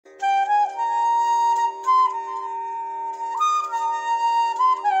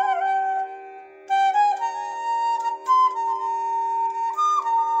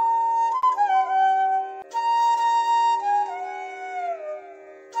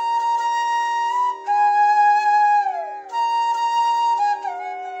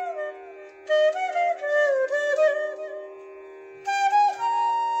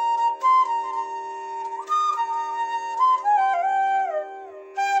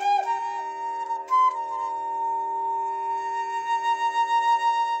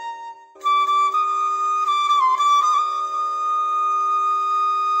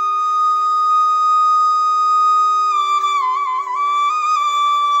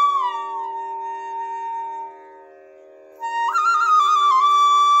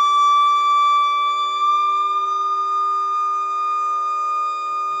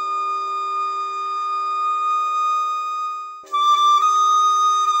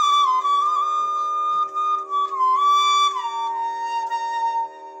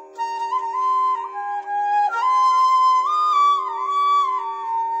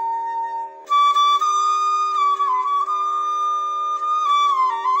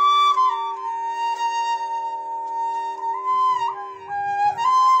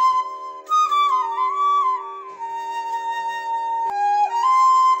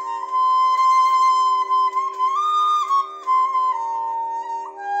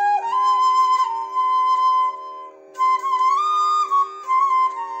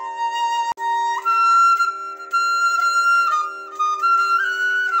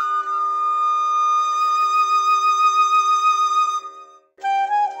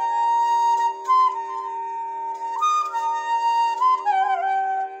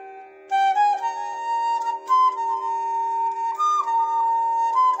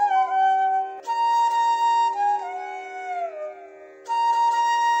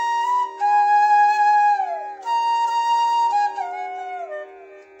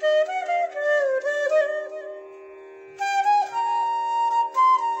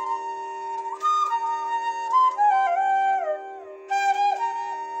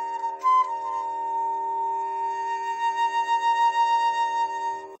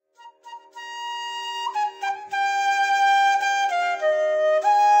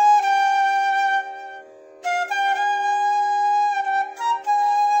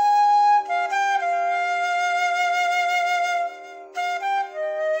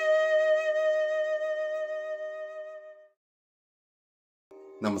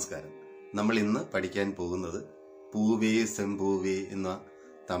നമസ്കാരം. നമ്മൾ ഇന്ന് പഠിക്കാൻ പോകുന്നത് പൂവേ സെമ്പൂവേ എന്ന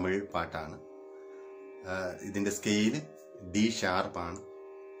തമിഴ് പാട്ടാണ്. ഇതിന്റെ സ്കെയിൽ ഡി ഷാർപ്പാണ്.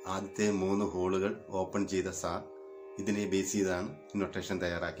 ആദ്യത്തെ 3 ഹോളുകൾ ഓപ്പൺ ചെയ്ത സാ, ഇതിനെ ബേസ് ചെയ്താണ് നൊട്ടേഷൻ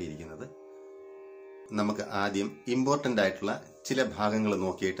തയ്യാറാക്കിയിരിക്കുന്നത്. നമുക്ക് ആദ്യം ഇമ്പോർട്ടൻ്റ് ആയിട്ടുള്ള ചില ഭാഗങ്ങൾ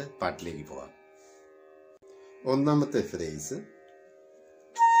നോക്കിയിട്ട് പാട്ടിലേക്ക് പോകാം. ഒന്നാമത്തെ ഫ്രേസ്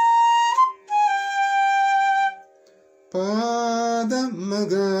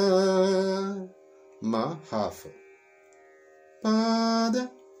പാദമഗ മ ഹാഫ്, പാദ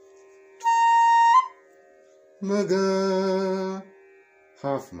മഗ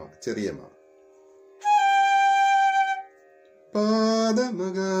ഹാഫ് മ ചെറിയ മ,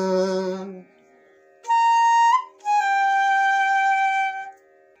 പാദമഗ.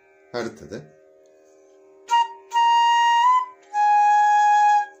 അടുത്തത്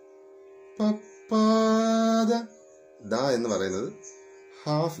പപ്പാദ ദ എന്ന് പറയുന്നത്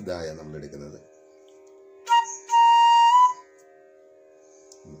ഹാഫ് ദായ നമ്മൾ എടുക്കുന്നത്.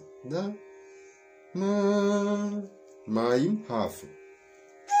 മായും ഹാഫ്,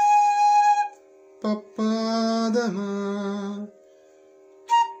 പപ്പാദമ.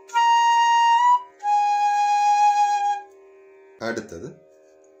 അടുത്തത്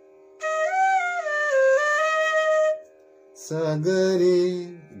സഗരി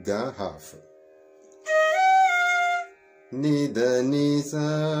ഗ ഹാഫ്, നിധ നിസ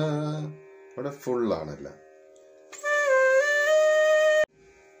അവിടെ ഫുള്ളാണല്ല,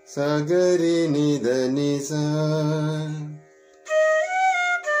 സഗരി നിധ നിസ.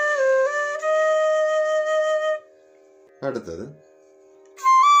 അടുത്തത്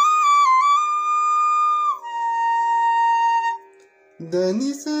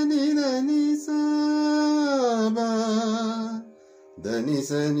ധനിസനി ധനിസ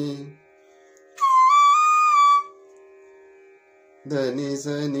ധനിസനി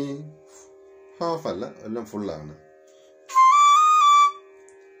ധനിസനി ഹാഫ് അല്ല, എല്ലാം ഫുള്ളാണ്.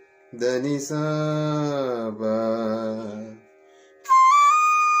 ധനിസ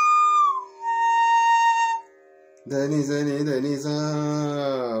ധനിസനി ധനിസ.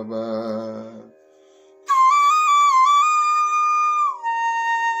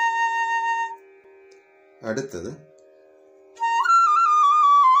 അടുത്തത്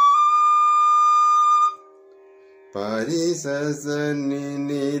പരിസസ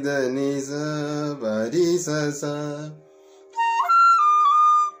നിധ നിസ പരിസസ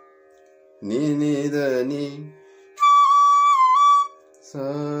നിധ നി സ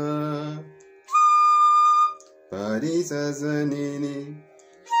പരിസസ നി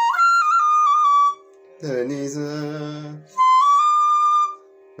ധനിസ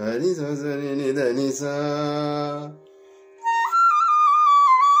പരിസസ നി ധനിസ.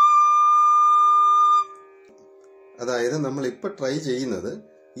 അതായത് നമ്മൾ ഇപ്പൊ ട്രൈ ചെയ്യുന്നത്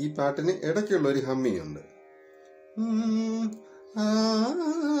ഈ പാട്ടിന് ഇടയ്ക്കുള്ള ഒരു ഹമ്മിങ് ഉണ്ട്.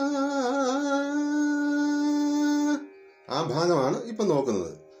 ആ ഭാഗമാണ് ഇപ്പൊ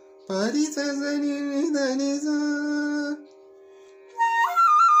നോക്കുന്നത്.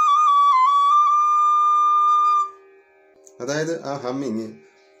 അതായത് ആ ഹമ്മിങ്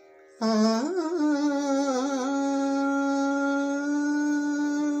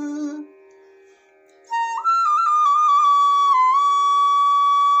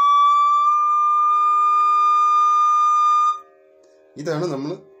ഇതാണ്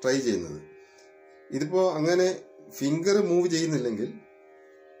നമ്മൾ ട്രൈ ചെയ്യുന്നത്. ഇതിപ്പോ അങ്ങനെ ഫിംഗർ മൂവ് ചെയ്യുന്നില്ലെങ്കിൽ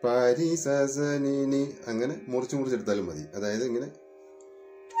പരിസസനി അങ്ങനെ മുറിച്ചെടുത്താലും മതി. അതായത് ഇങ്ങനെ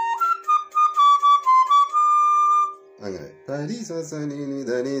അങ്ങനെ പരിസസനി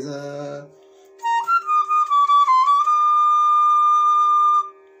ധനിസ.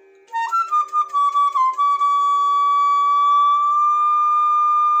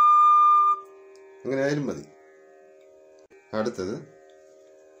 അങ്ങനെ ആയാലും മതി. അടുത്തത്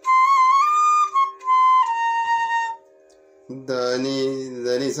ധനി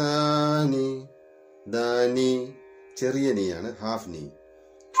ധനിസാനി ധനി ചെറിയ നീയാണ്, ഹാഫ് നീ.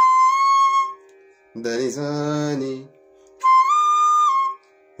 ധനിസാനി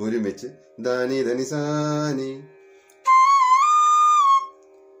ഒരുമിച്ച് ധനി ധനിസാനി.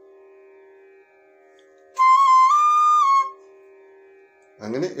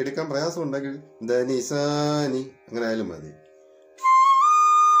 അങ്ങനെ എടുക്കാൻ പ്രയാസം ഉണ്ടെങ്കിൽ ധനിസാനി അങ്ങനെ ആയാലും മതി,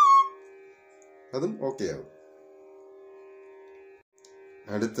 അതും ഓക്കെ ആവും.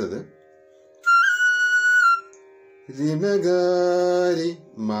 അടുത്തത് റിമഗാരി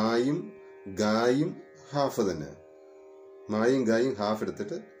മായും ഗായും ഹാഫ് തന്നെ. മായും ഗായും ഹാഫ്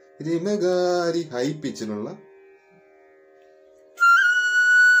എടുത്തിട്ട് റിമഗാരി ഹൈ പിച്ചിലുള്ള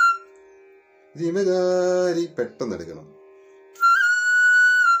റിമഗാരി പെട്ടെന്ന് എടുക്കണം.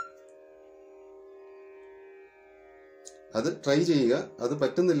 അത് ട്രൈ ചെയ്യുക. അത്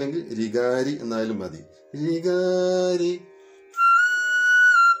പറ്റുന്നില്ലെങ്കിൽ രിഗാരി എന്നാലും മതി. രിഗാരി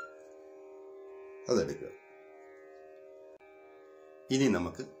അതെടുക്കുക. ഇനി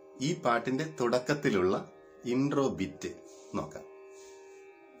നമുക്ക് ഈ പാട്ടിന്റെ തുടക്കത്തിലുള്ള ഇൻട്രോ ബിറ്റ് നോക്കാം.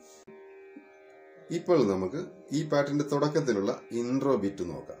 ഇപ്പോൾ നമുക്ക് ഈ പാട്ടിന്റെ തുടക്കത്തിലുള്ള ഇൻട്രോ ബിറ്റ്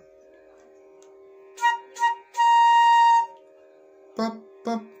നോക്കാം.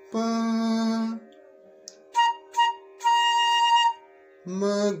 പപ്പപ്പ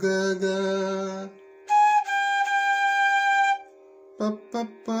മഗഗ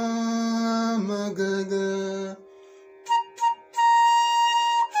പപ്പപ്പ മഗഗ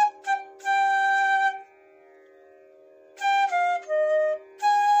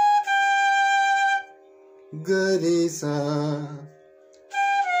ഗരിസ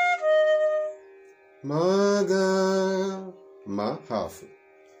മഗ മ ഹാഫ്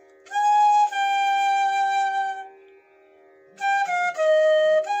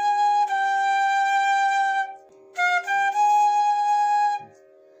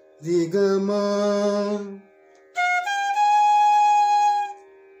രിഗമ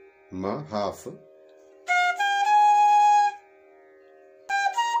മ ഹാഫ്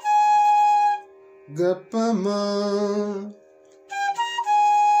ഗപ്പമ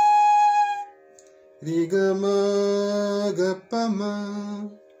രിഗമ ഗപ്പമ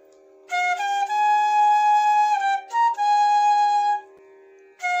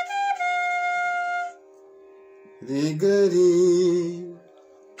രിഗരി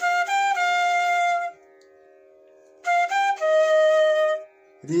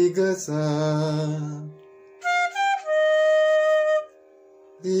രിഗസ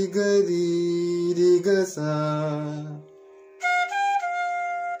രിഗരി രിഗസ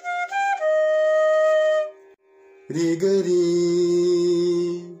രിഗരി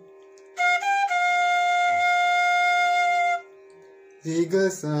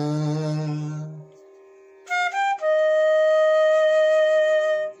രിഗസ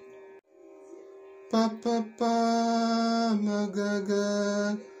പപ്പപ്പ മഗഗ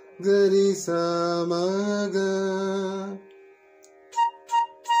ഗരിസ മഗ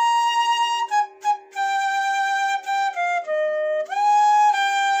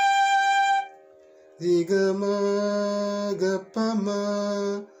രിഗമ ഗപ്പമ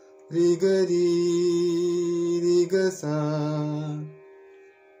രിഗരി രിഗസ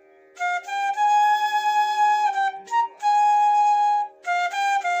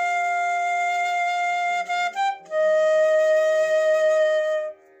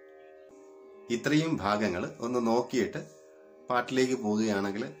ഇത്രയും ഭാഗങ്ങൾ ഒന്ന് നോക്കിയിട്ട് പാട്ടിലേക്ക്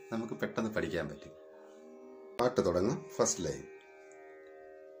പോവുകയാണെങ്കിൽ നമുക്ക് പെട്ടെന്ന് പഠിക്കാൻ പറ്റും. പാട്ട് തുടങ്ങും. First line.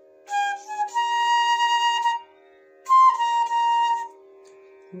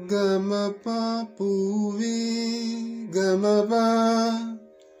 ഗമപ പൂവേ ഗമപ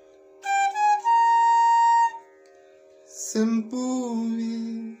സെംപൂവേ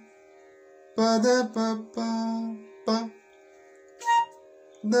പദപപ പ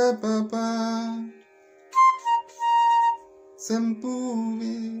ദപപ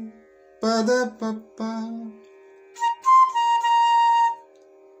സെംപൂവേ പദപപ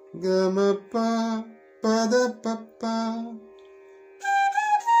ഗമപ പദപപ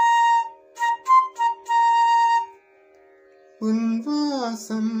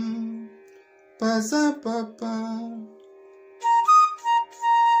ഉൻവാസം പസപപ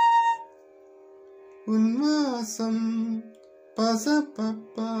ഉൻവാസം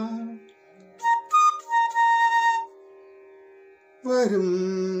പസപപ വരും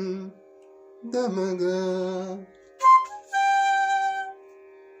ദമഗ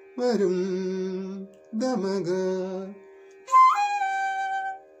വരും ദമഗ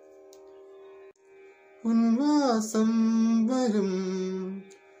ഉൻവാസം വരും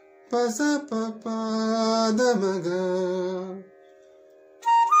പസപപ ദമഗ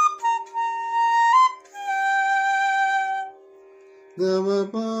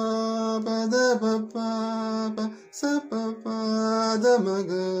ഗമപ പദപപ സപപ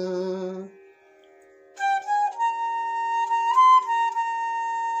ദമഗ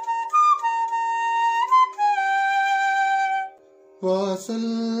വാസൽ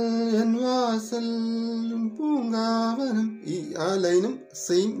എൻ വാസൽ പൂങ്കാവനം. ആ ലൈനും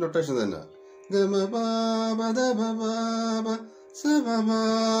സെയിം നൊട്ടേഷൻ തന്നെ. ഗമപ പദപപ സപപ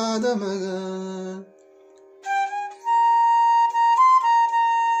ദമഗ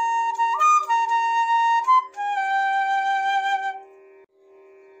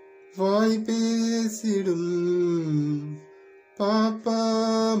വായ് പേസിടും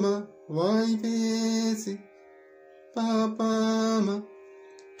പാപ്പാമ വായ് പേസി പാപ്പാമ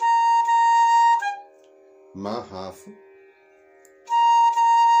മ ഹാഫ്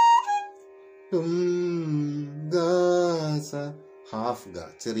ടും ഗ സ ഹാഫ് ഗ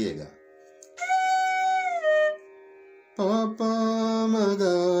ചെറിയ ഗ പ പ മ ഗ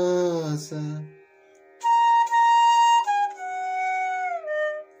സ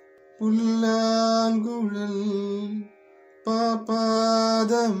പുല്ലാങ്കുഴൽ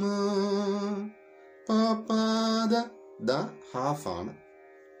പാപാദമ പാപാദ ദ ഹാഫ് ആണ്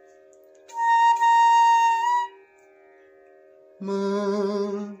മ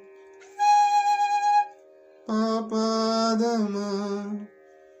പാപാദമ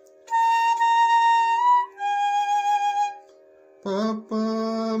പാപ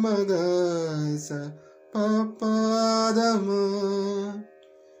മഗ സ പാപാദമ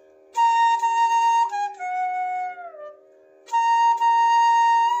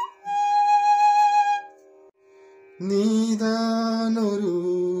നീതാനൊരു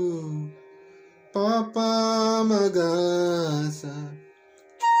പാപമഗ സ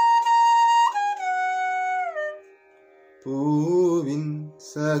പൂവിൻ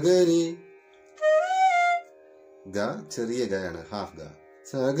സഗരി ഗ ചെറിയ ഗയാണ് ഹാഫ് ഗ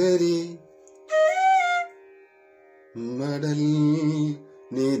സഗരി മടൽ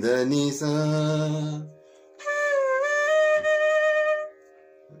നിധ നിസ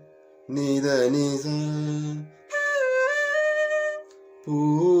നിധ നിസ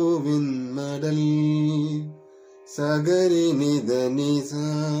പൂവിൻ മടൽ സഗരി നിധ നിസ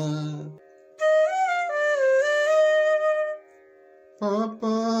പാപ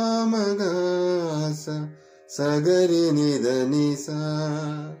മഗ സ സഗരി നിധ നിസ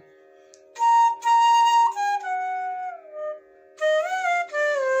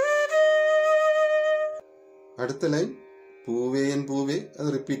അടുത്ത ലൈൻ പൂവേൻ പൂവേ അത്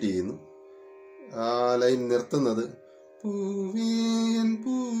റിപ്പീറ്റ് ചെയ്യുന്നു. ആ ലൈൻ നിർത്തുന്നത് പൂവേൻ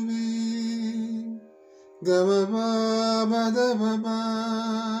പൂവേ ഗമ പാപ ദമ പാ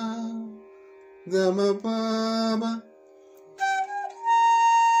ഗമ പാപ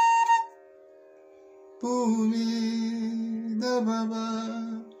പൂവേ ദമ പാ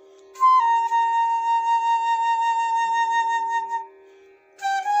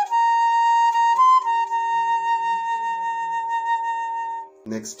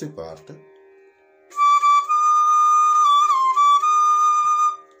നെക്സ്റ്റ് പാർട്ട്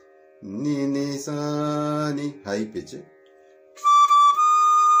നി നി സാ നി ഹൈ പിച്ച്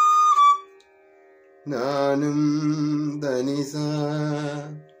നാനും ധനി സാ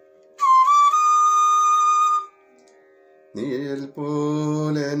നിഴൽ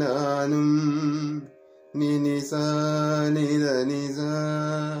പോലെ നാനും നി നി സാ നി ധനി സാ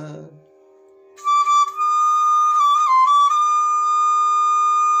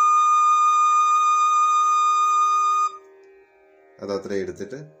അതത്ര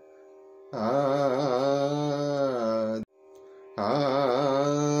എടുത്തിട്ട്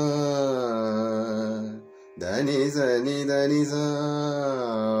ധനി സനി ധനി സ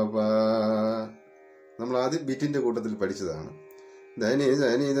നമ്മൾ ആദ്യം ബീറ്റിന്റെ കൂട്ടത്തിൽ പഠിച്ചതാണ്. ധനി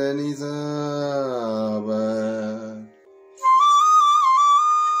സനി ധനി സ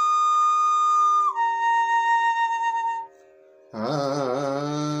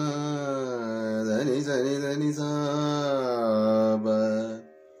ധനി സനി ധനി സ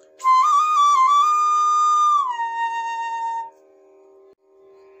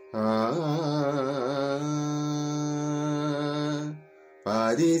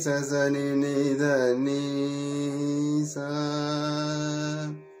പാരി സനി നിധ നി സ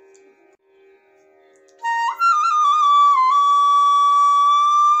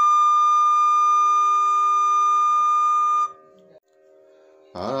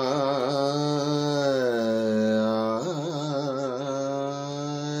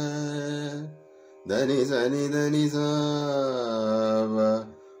ധനി സനി ധനി സ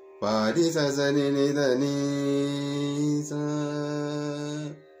പാരി സനി നിധ നി സ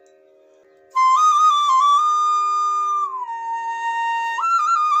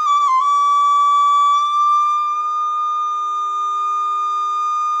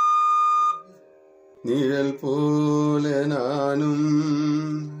നിഴൽ പോലെ നാനും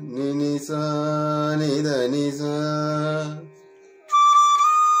നിനി സ നിധ നി സ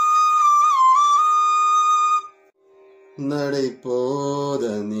നടപ്പോത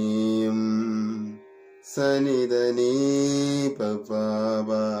നീയും സനിധ നീ പപാപ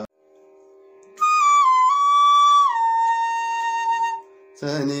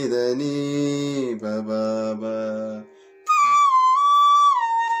സനിധ നീ പപാപ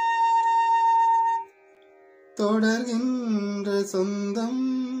தொடர்கின்ற சொந்தம்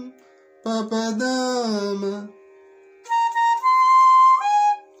பபதாம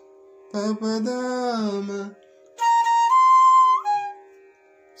பபதாம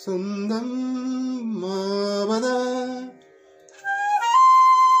സ്വന്തം മാപദ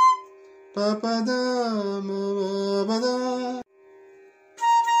പപദ മാപദ.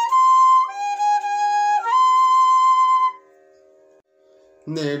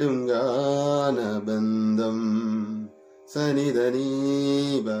 നെടുങ്കാനബന്ധം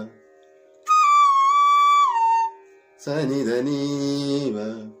സനിധനീവ സനിധനീവ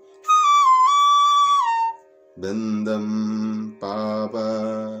ബന്ധം പാപ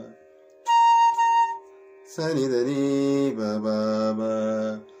സനിധനീവ പാപ.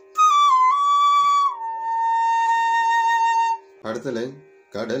 അടുത്ത ലൈൻ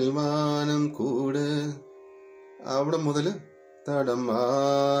കടൽമാനം കൂട്. അവിടെ മുതൽ തടം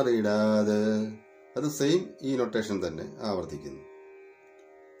മാറിടാതെ. അത് സെയിം ഈ നൊട്ടേഷൻ തന്നെ ആവർത്തിക്കുന്നു.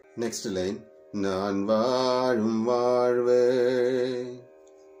 നെക്സ്റ്റ് ലൈൻ ഞാൻ വാഴും വാഴ്വേ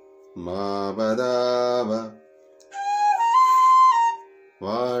മാപദാവ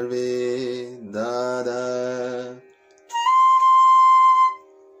വാഴ്വേ ദാദാ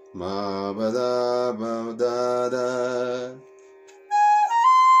മാപദാവ ദാദാ.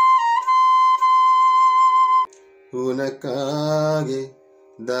 ഉനക്കാകെ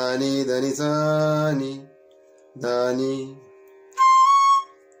ദാനി ധനി സാനി ദാനി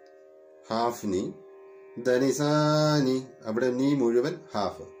ഹാഫ് നീ ധനി സാനി. അവിടെ നീ മുഴുവൻ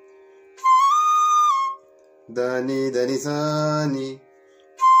ഹാഫ്. ധനി ധനി സാനി.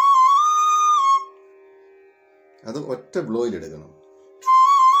 അത് ഒറ്റ ബ്ലോയിൽ എടുക്കണം.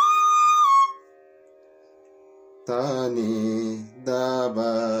 താനി ദാബ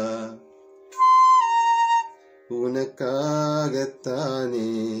ഉനക്കാകത്താനി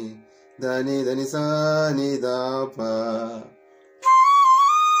ധനി ധനി സാനി ദാപ.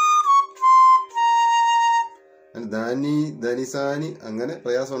 ധനി ധനിസാനി അങ്ങനെ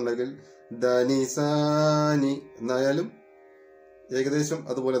പ്രയാസം ഉണ്ടെങ്കിൽ ധനിസാനി എന്നായാലും ഏകദേശം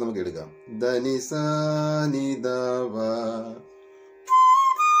അതുപോലെ നമുക്ക് എടുക്കാം. ധനിസാനി ദാവ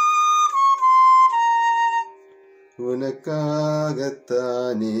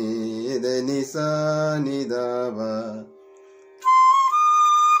ഉനക്കാകത്താനി ധനിസാനി ദാവ.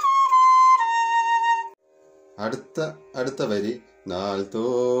 അടുത്ത വരി നാൾ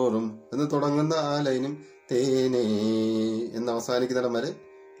തോറും എന്ന് തുടങ്ങുന്ന ആ ലൈനും തേനേ എന്ന് അവസാനിക്കുന്നിടം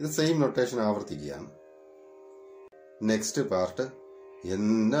വരെ ഇത് സെയിം നൊട്ടേഷൻ ആവർത്തിക്കുകയാണ്. നെക്സ്റ്റ് പാർട്ട്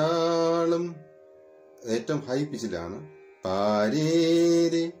എന്നാളും ഏറ്റവും ഹൈ പിച്ചിലാണ്.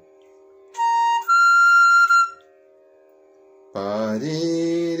 പാരേരി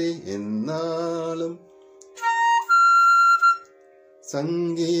പാരേരി എന്നാളും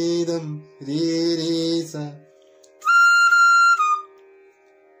സംഗീതം രീരീസ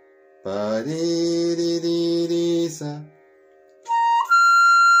പാരേരി രീരീസ.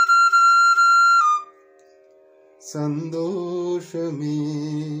 സന്തോഷമേ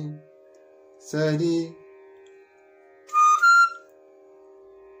സരി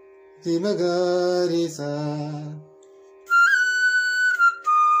രിമഗാരിസ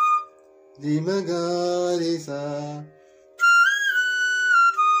രിമഗാരിസ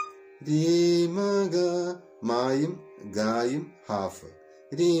രിമഗ മായും ഗായും ഹാഫ്.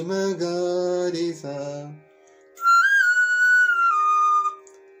 രിമഗാരിസ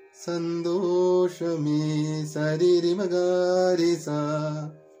സന്തോഷമേ സരി രിമഗാരിസ.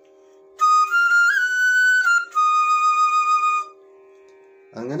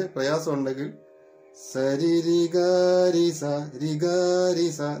 അങ്ങനെ പ്രയാസം ഉണ്ടെങ്കിൽ സരി രിഗാരിസ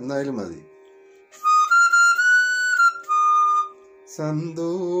രിഗാരിസ എന്നായാലും മതി.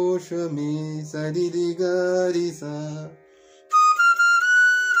 സന്തോഷമേ സരി രിഗാരിസ.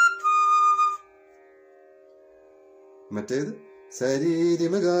 മറ്റേത് സരി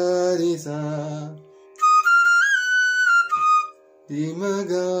രിമഗാരിസ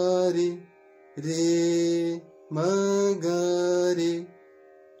രിമഗാരി രേ മഗാരി.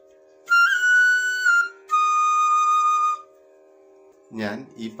 ഞാൻ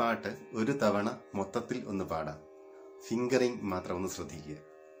ഈ പാട്ട് ഒരു തവണ മൊത്തത്തിൽ ഒന്ന് പാടാം. ഫിംഗറിംഗ് മാത്രം ഒന്ന് ശ്രദ്ധിക്കുക.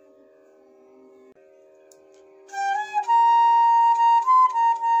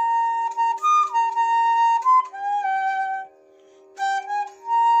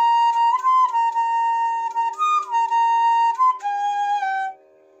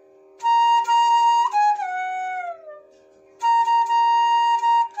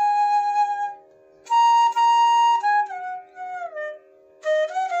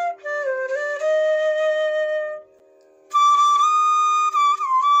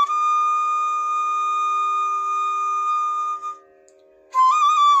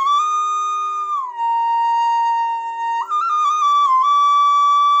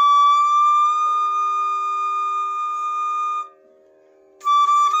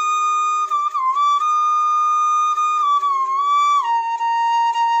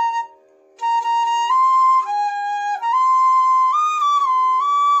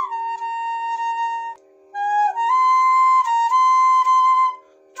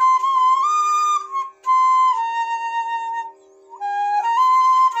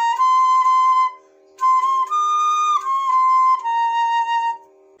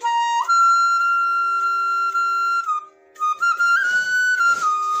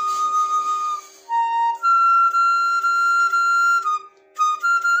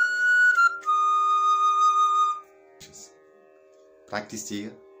 പ്രാക്ടീസ്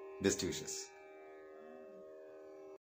ചെയ്യുക. Best wishes.